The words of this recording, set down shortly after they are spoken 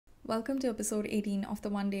Welcome to episode 18 of the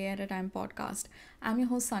One Day at a Time podcast. I'm your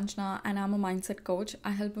host Sanjana and I'm a mindset coach.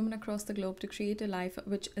 I help women across the globe to create a life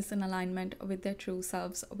which is in alignment with their true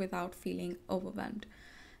selves without feeling overwhelmed.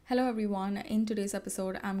 Hello everyone. In today's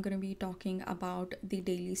episode, I'm going to be talking about the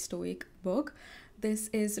Daily Stoic book. This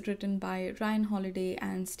is written by Ryan Holiday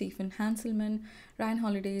and Stephen Hanselman. Ryan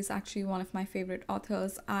Holiday is actually one of my favorite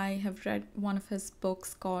authors. I have read one of his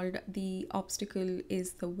books called The Obstacle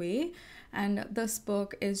is the Way, and this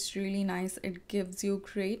book is really nice. It gives you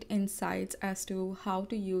great insights as to how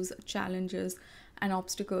to use challenges and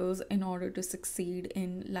obstacles in order to succeed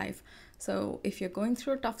in life. So if you're going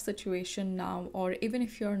through a tough situation now, or even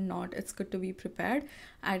if you're not, it's good to be prepared.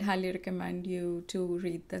 I'd highly recommend you to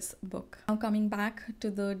read this book. Now coming back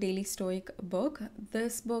to the Daily Stoic book,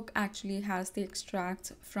 this book actually has the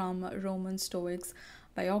extracts from Roman Stoics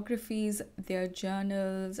biographies, their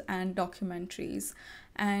journals and documentaries.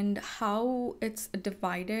 And how it's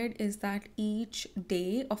divided is that each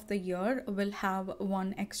day of the year will have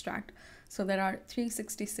one extract. So there are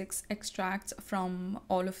 366 extracts from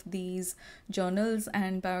all of these journals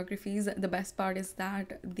and biographies. The best part is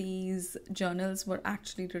that these journals were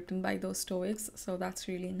actually written by those Stoics, so that's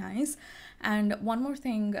really nice. And one more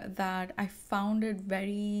thing that I found it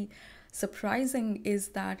very surprising is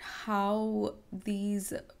that how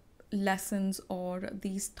these lessons or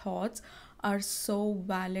these thoughts are so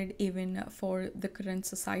valid even for the current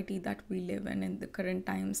society that we live in the current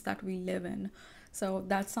times that we live in. So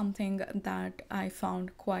that's something that I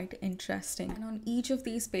found quite interesting. And on each of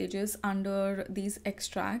these pages under these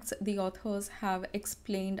extracts, the authors have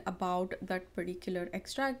explained about that particular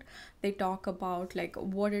extract. They talk about like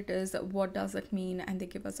what it is, what does it mean, and they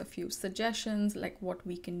give us a few suggestions like what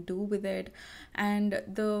we can do with it. And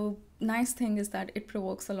the nice thing is that it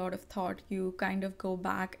provokes a lot of thought. You kind of go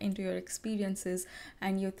back into your experiences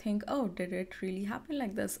and you think, oh, did it really happen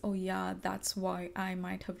like this? Oh yeah, that's why I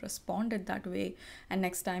might have responded that way, and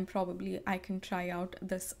next time probably I can try out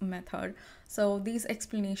this method. So these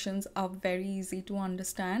explanations are very easy to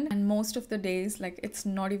understand, and most of the days, like, it's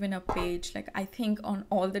not even a page. Like, I think on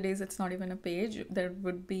all the days it's not even a page. There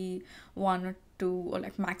would be 1 or 2 or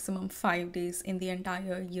like maximum 5 days in the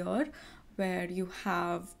entire year where you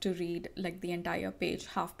have to read like the entire page.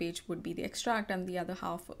 Half page would be the extract and the other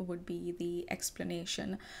half would be the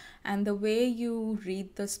explanation. And the way you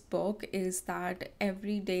read this book is that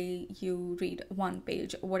every day you read one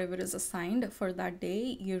page, whatever is assigned for that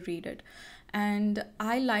day, you read it. And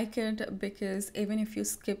I like it because even if you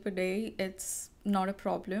skip a day, it's not a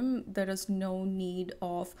problem. There is no need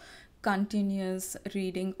of continuous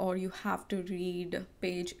reading, or you have to read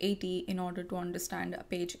page 80 in order to understand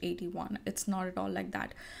page 81. It's not at all like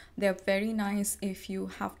that. They're very nice. If you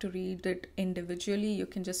have to read it individually, you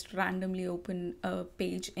can just randomly open a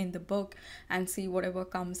page in the book and see whatever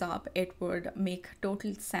comes up. It would make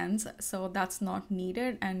total sense. So that's not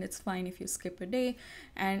needed, and it's fine if you skip a day.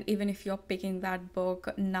 And even if you're picking that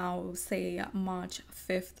book now, say March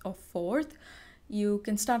 5th or 4th, you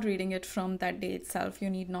can start reading it from that day itself. You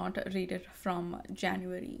need not read it from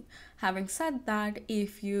January. Having said that,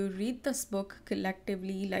 if you read this book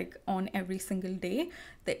collectively, like on every single day,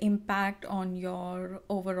 the impact on your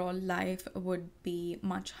overall life would be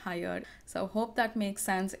much higher. So hope that makes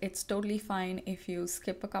sense. It's totally fine if you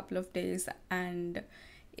skip a couple of days, and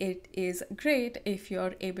it is great if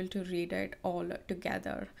you're able to read it all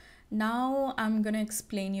together. Now I'm gonna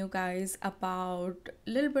explain you guys about a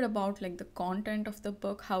little bit about like the content of the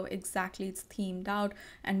book, how exactly it's themed out,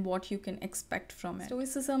 and what you can expect from it.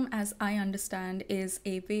 Stoicism, as I understand, is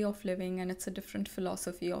a way of living, and it's a different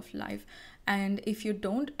philosophy of life. And if you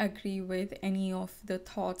don't agree with any of the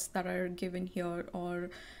thoughts that are given here, or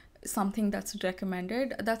something that's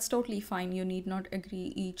recommended, that's totally fine. You need not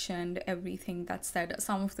agree each and everything that's said.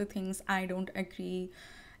 Some of the things I don't agree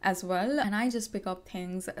as well, and I just pick up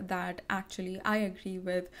things that actually I agree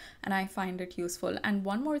with and I find it useful. And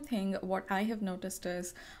one more thing, what I have noticed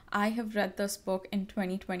is I have read this book in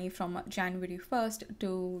 2020 from January 1st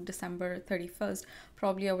to December 31st.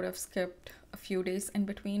 Probably I would have skipped a few days in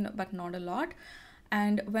between, but not a lot.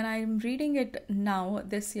 And when I'm reading it now,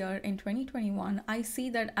 this year in 2021, I see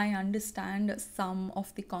that I understand some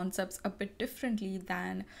of the concepts a bit differently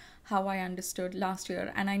than how I understood last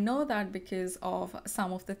year. And I know that because of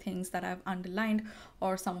some of the things that I've underlined,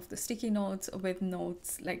 or some of the sticky notes with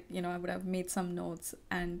notes, like, I would have made some notes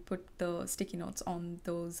and put the sticky notes on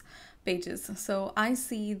those pages. So I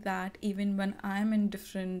see that even when I'm in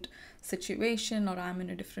different situation or I'm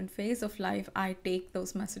in a different phase of life, I take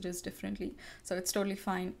those messages differently. So it's totally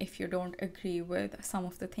fine if you don't agree with some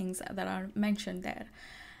of the things that are mentioned there.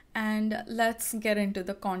 And let's get into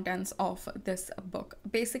the contents of this book.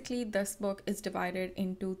 Basically, this book is divided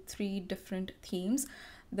into three different themes.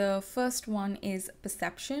 The first one is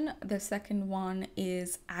perception, the second one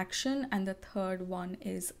is action, and the third one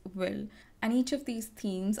is will. And each of these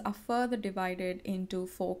themes are further divided into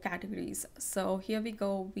four categories. So here we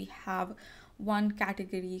go. We have one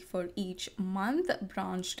category for each month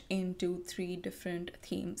branched into three different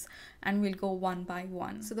themes, and we'll go one by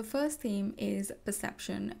one. So the first theme is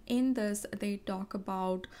perception. In this, they talk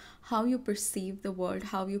about how you perceive the world,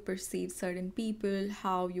 how you perceive certain people,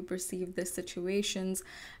 how you perceive the situations.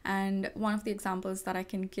 And one of the examples that I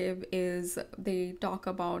can give is they talk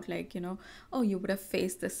about, like, oh, you would have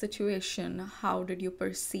faced this situation, how did you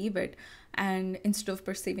perceive it? And instead of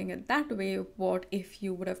perceiving it that way, what if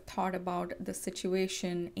you would have thought about the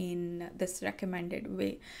situation in this recommended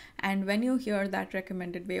way? And when you hear that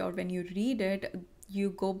recommended way, or when you read it,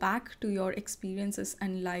 you go back to your experiences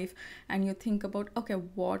and life and you think about, okay,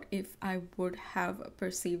 what if I would have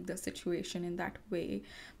perceived the situation in that way?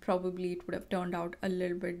 Probably it would have turned out a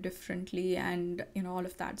little bit differently, and all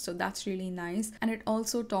of that. So that's really nice. And it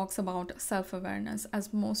also talks about self-awareness.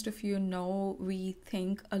 As most of you know, we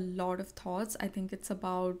think a lot of thoughts. I think it's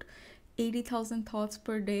about 80,000 thoughts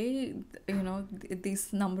per day.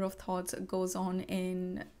 This number of thoughts goes on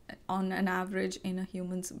an average in a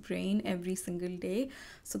human's brain every single day.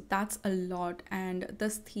 So that's a lot. And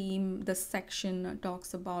this section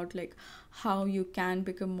talks about, like, how you can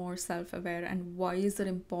become more self-aware and why is it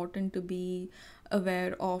important to be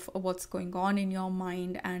aware of what's going on in your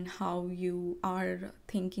mind and how you are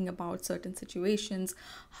thinking about certain situations,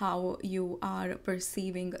 how you are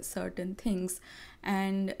perceiving certain things.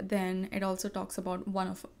 And then it also talks about one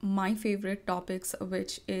of my favorite topics,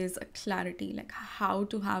 which is clarity, like how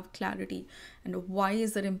to have clarity and why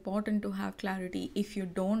is it important to have clarity. If you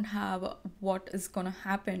don't have, what is going to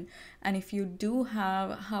happen? And if you do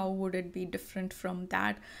have, how would it be different from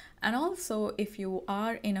that? And also, if you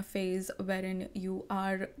are in a phase wherein you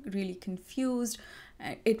are really confused,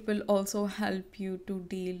 it will also help you to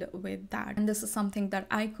deal with that. And this is something that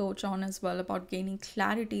I coach on as well, about gaining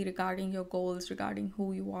clarity regarding your goals, regarding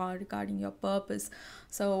who you are, regarding your purpose.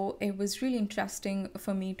 So it was really interesting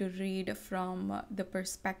for me to read from the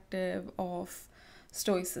perspective of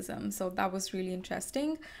Stoicism. So that was really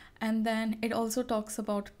interesting. And then it also talks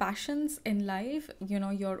about passions in life,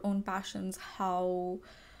 your own passions,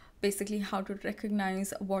 basically how to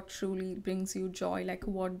recognize what truly brings you joy, like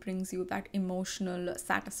what brings you that emotional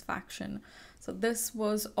satisfaction. So this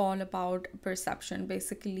was all about perception,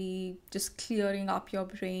 basically just clearing up your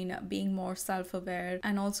brain, being more self-aware,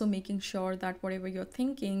 and also making sure that whatever you're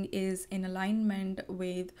thinking is in alignment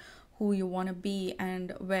with who you want to be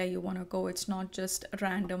and where you want to go. It's not just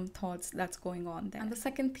random thoughts that's going on there. And the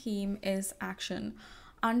second theme is action.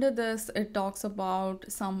 Under this, it talks about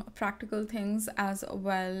some practical things as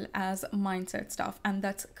well as mindset stuff. And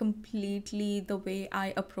that's completely the way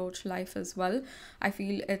I approach life as well. I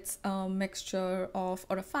feel it's a mixture of,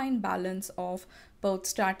 or a fine balance of, both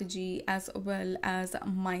strategy as well as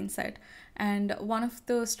mindset. And one of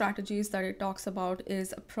the strategies that it talks about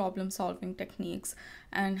is problem solving techniques,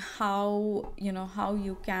 and how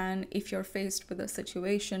you can, if you're faced with a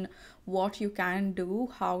situation, what you can do,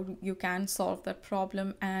 how you can solve that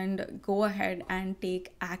problem and go ahead and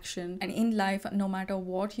take action. And in life, no matter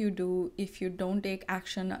what you do, if you don't take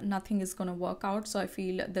action, nothing is going to work out. So I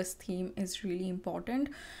feel this theme is really important.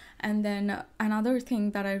 And then another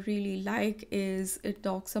thing that I really like is it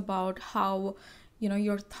talks about how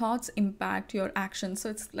your thoughts impact your actions.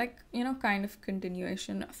 So it's like, kind of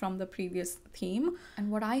continuation from the previous theme.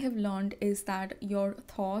 And what I have learned is that your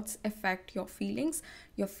thoughts affect your feelings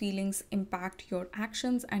impact your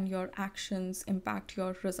actions, and your actions impact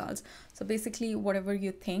your results. So basically, whatever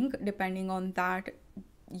you think, depending on that,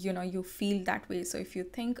 you feel that way. So if you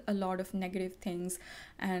think a lot of negative things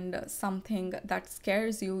and something that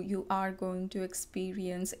scares you, you are going to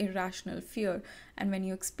experience irrational fear. And when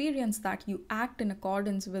you experience that, you act in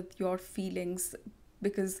accordance with your feelings,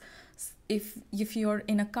 because if you're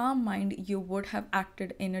in a calm mind, you would have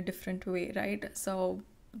acted in a different way, right? So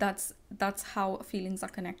that's how feelings are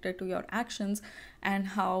connected to your actions, and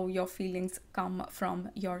how your feelings come from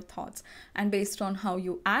your thoughts. And based on how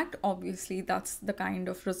you act, obviously that's the kind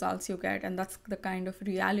of results you get, and that's the kind of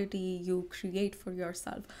reality you create for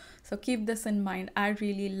yourself. So keep this in mind. I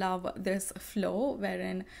really love this flow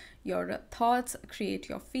wherein your thoughts create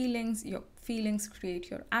your feelings feelings create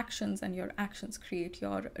your actions, and your actions create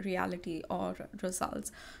your reality or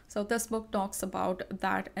results. So this book talks about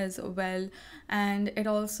that as well. And it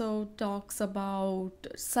also talks about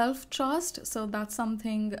self-trust. So that's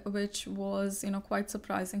something which was, quite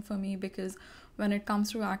surprising for me, because when it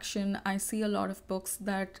comes to action, I see a lot of books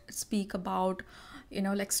that speak about,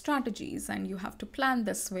 like strategies, and you have to plan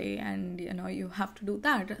this way, and you have to do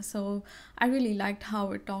that. So I really liked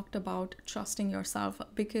how it talked about trusting yourself,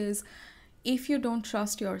 because if you don't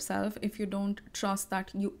trust yourself, if you don't trust that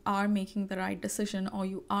you are making the right decision or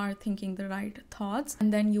you are thinking the right thoughts,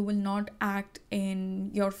 and then you will not act in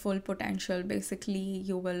your full potential. Basically,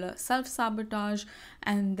 you will self-sabotage,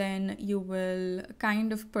 and then you will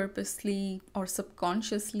kind of purposely or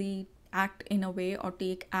subconsciously act in a way or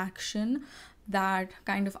take action that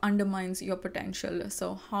kind of undermines your potential.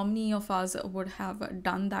 So how many of us would have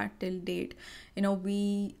done that till date?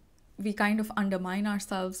 We kind of undermine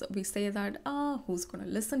ourselves. We say that, who's going to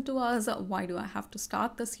listen to us? Why do I have to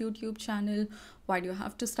start this YouTube channel? Why do I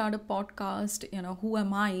have to start a podcast? Who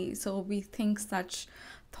am I? So we think such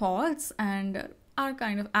thoughts, and our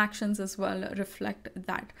kind of actions as well reflect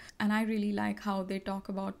that. And I really like how they talk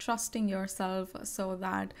about trusting yourself so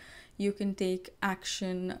that you can take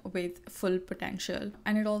action with full potential.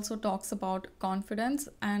 And it also talks about confidence,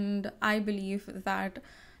 and I believe that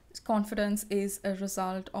confidence is a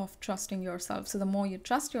result of trusting yourself. So the more you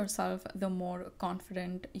trust yourself, the more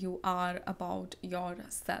confident you are about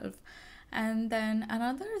yourself. And then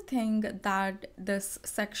another thing that this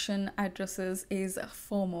section addresses is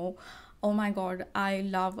FOMO. Oh my God, I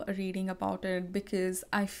love reading about it, because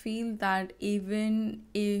I feel that even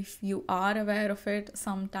if you are aware of it,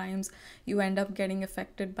 sometimes you end up getting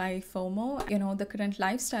affected by FOMO. The current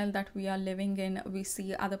lifestyle that we are living in, we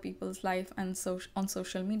see other people's life, and so on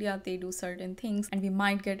social media, they do certain things, and we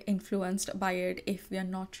might get influenced by it if we are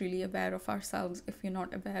not really aware of ourselves, if we're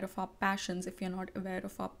not aware of our passions, if you're not aware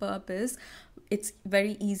of our purpose. It's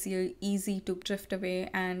very easy to drift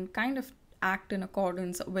away and kind of act in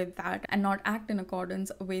accordance with that, and not act in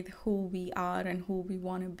accordance with who we are and who we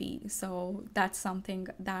want to be. So that's something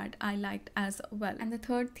that I liked as well. And the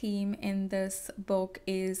third theme in this book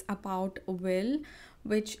is about will,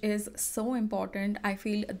 which is so important. I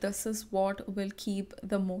feel this is what will keep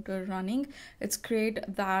the motor running. It's great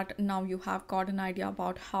that now you have got an idea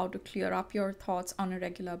about how to clear up your thoughts on a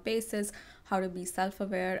regular basis, how to be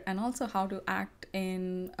self-aware, and also how to act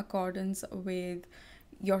in accordance with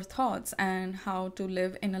your thoughts, and how to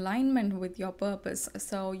live in alignment with your purpose.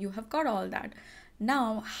 So you have got all that.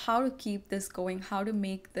 Now, how to keep this going, how to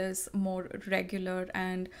make this more regular,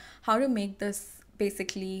 and how to make this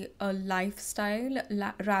basically a lifestyle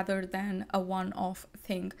rather than a one-off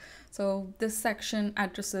thing. So this section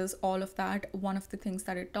addresses all of that. One of the things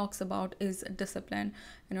that it talks about is discipline.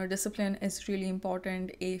 Discipline is really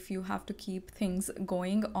important if you have to keep things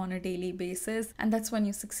going on a daily basis, and that's when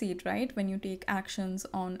you succeed, right? When you take actions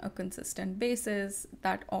on a consistent basis,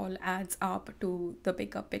 that all adds up to the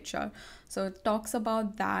bigger picture. So it talks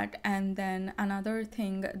about that. And then another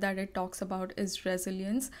thing that it talks about is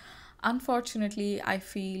resilience. Unfortunately, I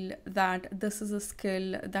feel that this is a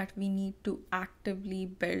skill that we need to actively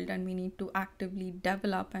build, and we need to actively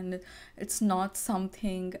develop, and it's not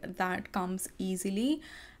something that comes easily.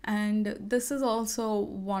 And this is also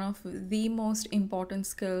one of the most important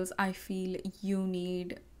skills I feel you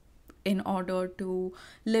need in order to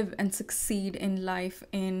live and succeed in life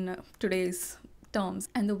in today's terms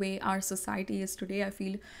and the way our society is today. I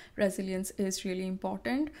feel resilience is really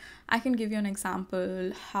important. I can give you an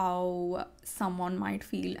example how someone might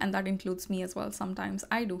feel, and that includes me as well. Sometimes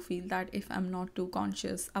I do feel that if I'm not too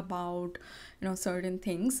conscious about certain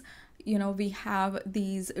things, we have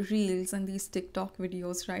these reels and these TikTok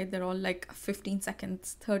videos, right? They're all like 15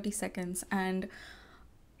 seconds, 30 seconds, and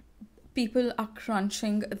people are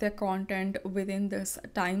crunching their content within this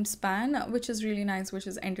time span, which is really nice, which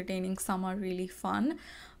is entertaining. Some are really fun.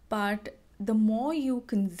 But the more you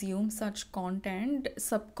consume such content,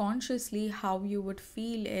 subconsciously, how you would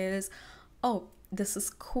feel is, oh, this is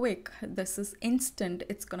quick, this is instant,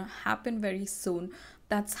 it's gonna happen very soon.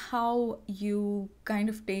 That's how you kind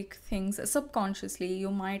of take things subconsciously.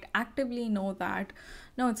 You might actively know that,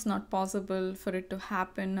 no, it's not possible for it to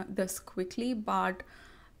happen this quickly, but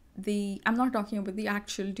I'm not talking about the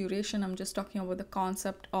actual duration, I'm just talking about the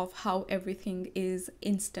concept of how everything is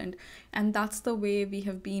instant. And that's the way we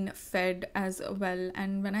have been fed as well.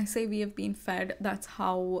 And when I say we have been fed, that's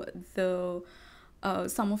how the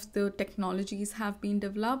some of the technologies have been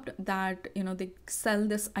developed that, they sell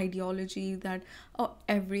this ideology that, oh,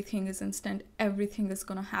 everything is instant, everything is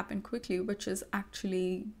going to happen quickly, which is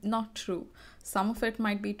actually not true. Some of it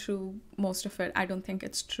might be true, most of it I don't think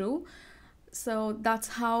it's true. So that's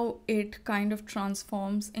how it kind of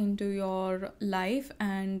transforms into your life.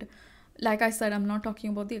 And like I said, I'm not talking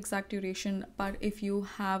about the exact duration, but if you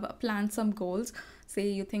have planned some goals, say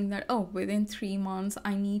you think that, oh, within 3 months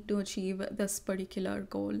I need to achieve this particular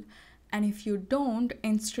goal, and if you don't,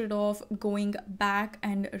 instead of going back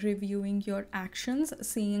and reviewing your actions,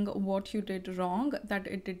 seeing what you did wrong, that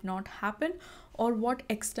it did not happen, or what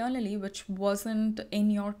externally, which wasn't in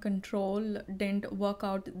your control, didn't work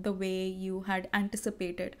out the way you had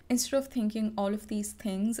anticipated, instead of thinking all of these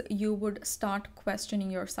things, you would start questioning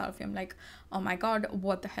yourself. I'm like, oh my god,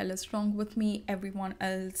 what the hell is wrong with me? Everyone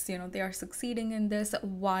else, they are succeeding in this.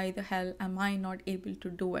 Why the hell am I not able to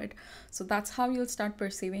do it? So that's how you'll start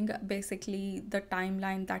perceiving basically the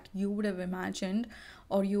timeline that you would have imagined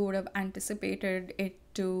or you would have anticipated it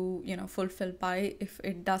to fulfill by. If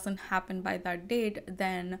it doesn't happen by that date,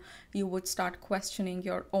 then you would start questioning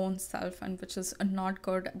your own self, and which is not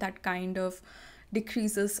good. That kind of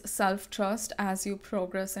decreases self-trust as you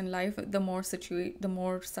progress in life. The more such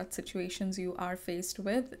situations you are faced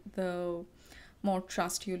with, the more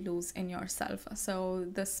trust you lose in yourself. So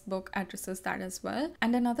this book addresses that as well.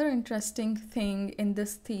 And another interesting thing in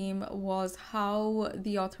this theme was how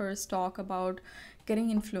the authors talk about getting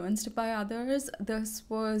influenced by others. This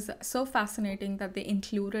was so fascinating that they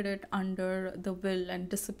included it under the will and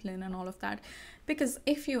discipline and all of that. Because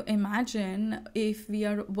if you imagine, if we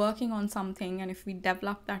are working on something and if we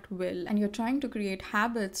develop that will and you're trying to create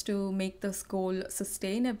habits to make this goal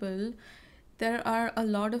sustainable, there are a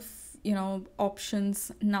lot of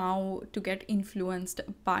options now to get influenced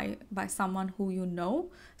by someone who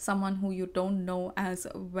someone who you don't know as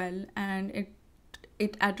well, and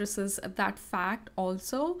it addresses that fact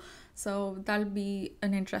also. So that'll be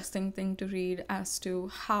an interesting thing to read as to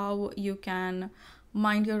how you can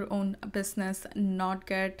mind your own business, not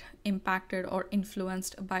get impacted or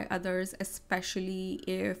influenced by others, especially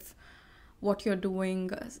if what you're doing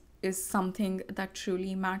is something that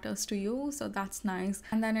truly matters to you. So that's nice.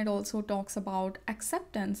 And then it also talks about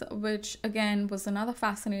acceptance, which again was another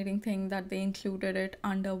fascinating thing that they included it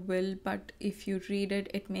under will. But if you read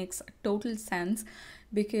it, it makes total sense,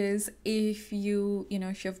 because if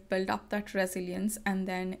you've built up that resilience and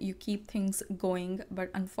then you keep things going,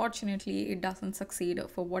 but unfortunately it doesn't succeed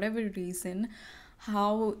for whatever reason,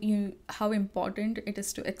 how important it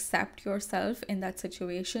is to accept yourself in that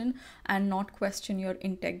situation and not question your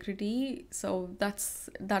integrity. So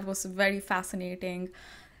that was very fascinating.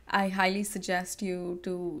 I highly suggest you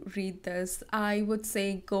to read this. I would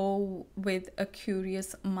say go with a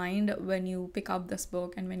curious mind when you pick up this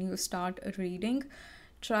book and when you start reading.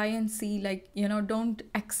 Try and see, don't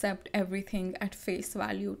accept everything at face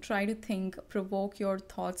value. Try to think, provoke your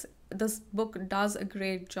thoughts. This book does a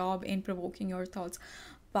great job in provoking your thoughts,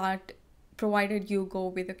 but provided you go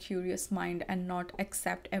with a curious mind and not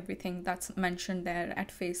accept everything that's mentioned there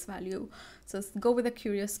at face value. So go with a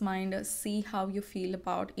curious mind, see how you feel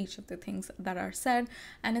about each of the things that are said.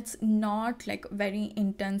 And it's not very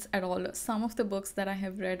intense at all. Some of the books that I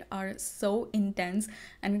have read are so intense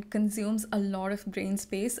and it consumes a lot of brain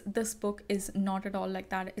space. This book is not at all like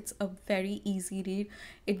that. It's a very easy read.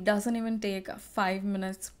 It doesn't even take 5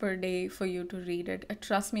 minutes per day for you to read it.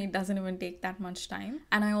 Trust me, it doesn't even take that much time.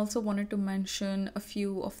 And I also wanted to mention a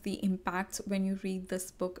few of the impacts when you read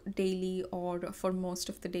this book daily or for most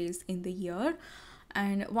of the days in the year.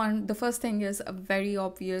 And the first thing is very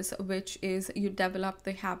obvious, which is you develop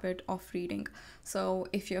the habit of reading. So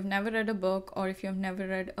if you have never read a book, or if you have never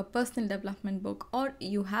read a personal development book, or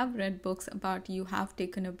you have read books but you have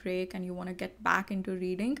taken a break and you want to get back into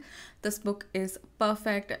reading, this book is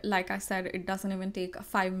perfect. Like I said, it doesn't even take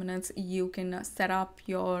 5 minutes. You can set up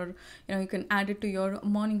your, you can add it to your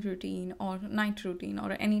morning routine or night routine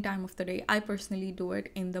or any time of the day. I personally do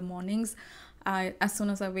it in the mornings. As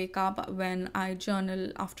soon as I wake up, when I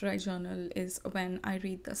journal, after I journal is when I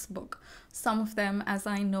read this book. Some of them, as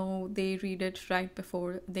I know, they read it right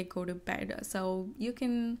before they go to bed. So you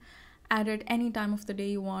can add it any time of the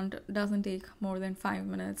day you want. It doesn't take more than 5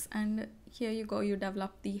 minutes. And here you go, you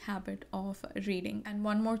develop the habit of reading. And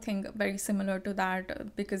one more thing very similar to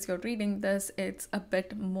that, because you're reading this, it's a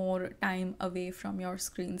bit more time away from your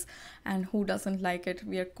screens. And who doesn't like it?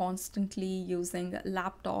 We are constantly using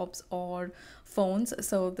laptops or phones,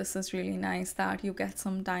 so this is really nice that you get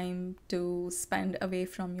some time to spend away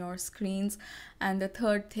from your screens. And the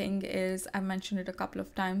third thing is, I mentioned it a couple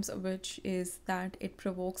of times, which is that it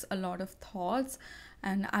provokes a lot of thoughts,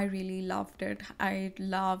 and I really loved it. I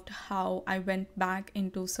loved how I went back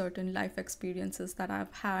into certain life experiences that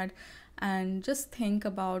I've had and just think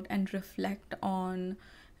about and reflect on,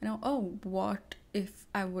 oh, what if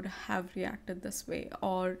I would have reacted this way?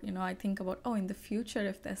 Or, I think about, oh, in the future,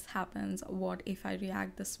 if this happens, what if I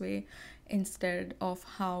react this way instead of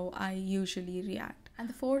how I usually react? And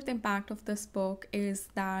the fourth impact of this book is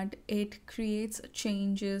that it creates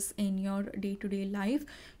changes in your day-to-day life.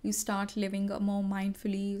 You start living more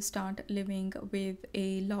mindfully, you start living with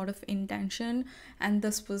a lot of intention. And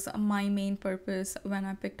this was my main purpose when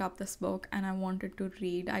I picked up this book and I wanted to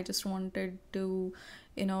read. I just wanted to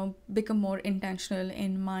become more intentional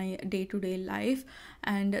in my day-to-day life.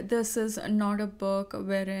 And this is not a book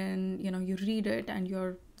wherein you read it and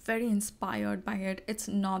you're very inspired by it. It's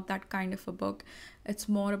not that kind of a book. It's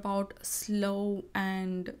more about slow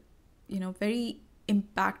and very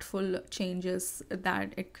impactful changes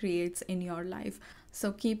that it creates in your life.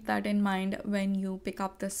 So keep that in mind when you pick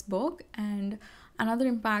up this book. And another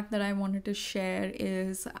impact that I wanted to share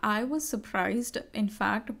is I was surprised, in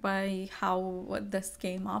fact, by how this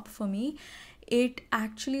came up for me. It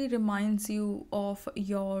actually reminds you of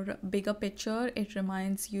your bigger picture. It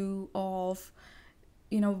reminds you of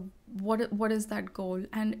what is that goal,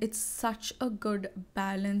 and it's such a good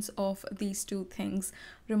balance of these two things,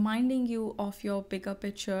 reminding you of your bigger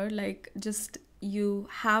picture, like just you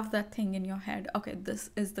have that thing in your head, okay, this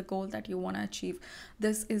is the goal that you want to achieve,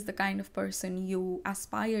 this is the kind of person you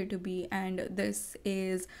aspire to be, and this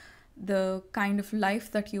is the kind of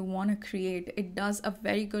life that you want to create. It does a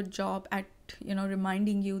very good job at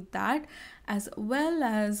reminding you that, as well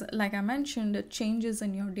as, like I mentioned, changes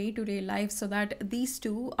in your day-to-day life, so that these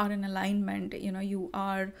two are in alignment. You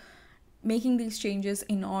are making these changes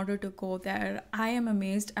in order to go there. I am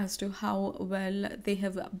amazed as to how well they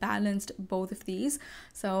have balanced both of these.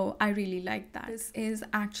 So I really like that. This is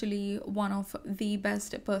actually one of the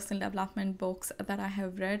best personal development books that I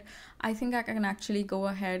have read. I think I can actually go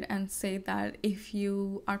ahead and say that if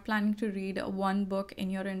you are planning to read one book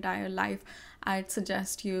in your entire life, I'd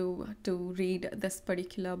suggest you to read this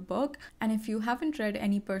particular book. And if you haven't read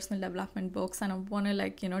any personal development books and want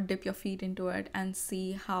to dip your feet into it and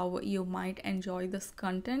see how you might enjoy this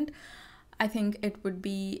content, I think it would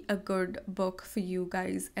be a good book for you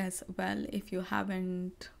guys as well if you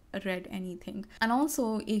haven't read anything. And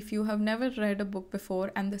also, if you have never read a book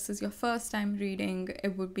before and this is your first time reading,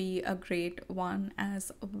 it would be a great one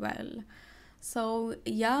as well. So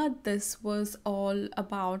yeah, this was all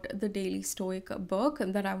about the Daily Stoic book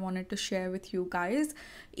that I wanted to share with you guys.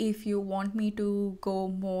 If you want me to go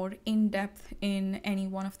more in depth in any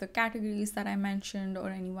one of the categories that I mentioned or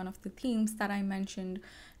any one of the themes that I mentioned,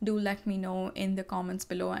 do let me know in the comments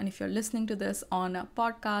below. And if you're listening to this on a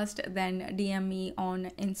podcast, then DM me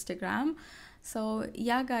on Instagram. So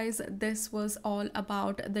yeah, guys, this was all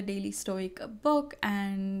about the Daily Stoic book,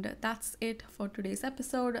 and that's it for today's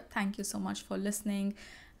episode. Thank you so much for listening,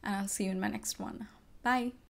 and I'll see you in my next one. Bye.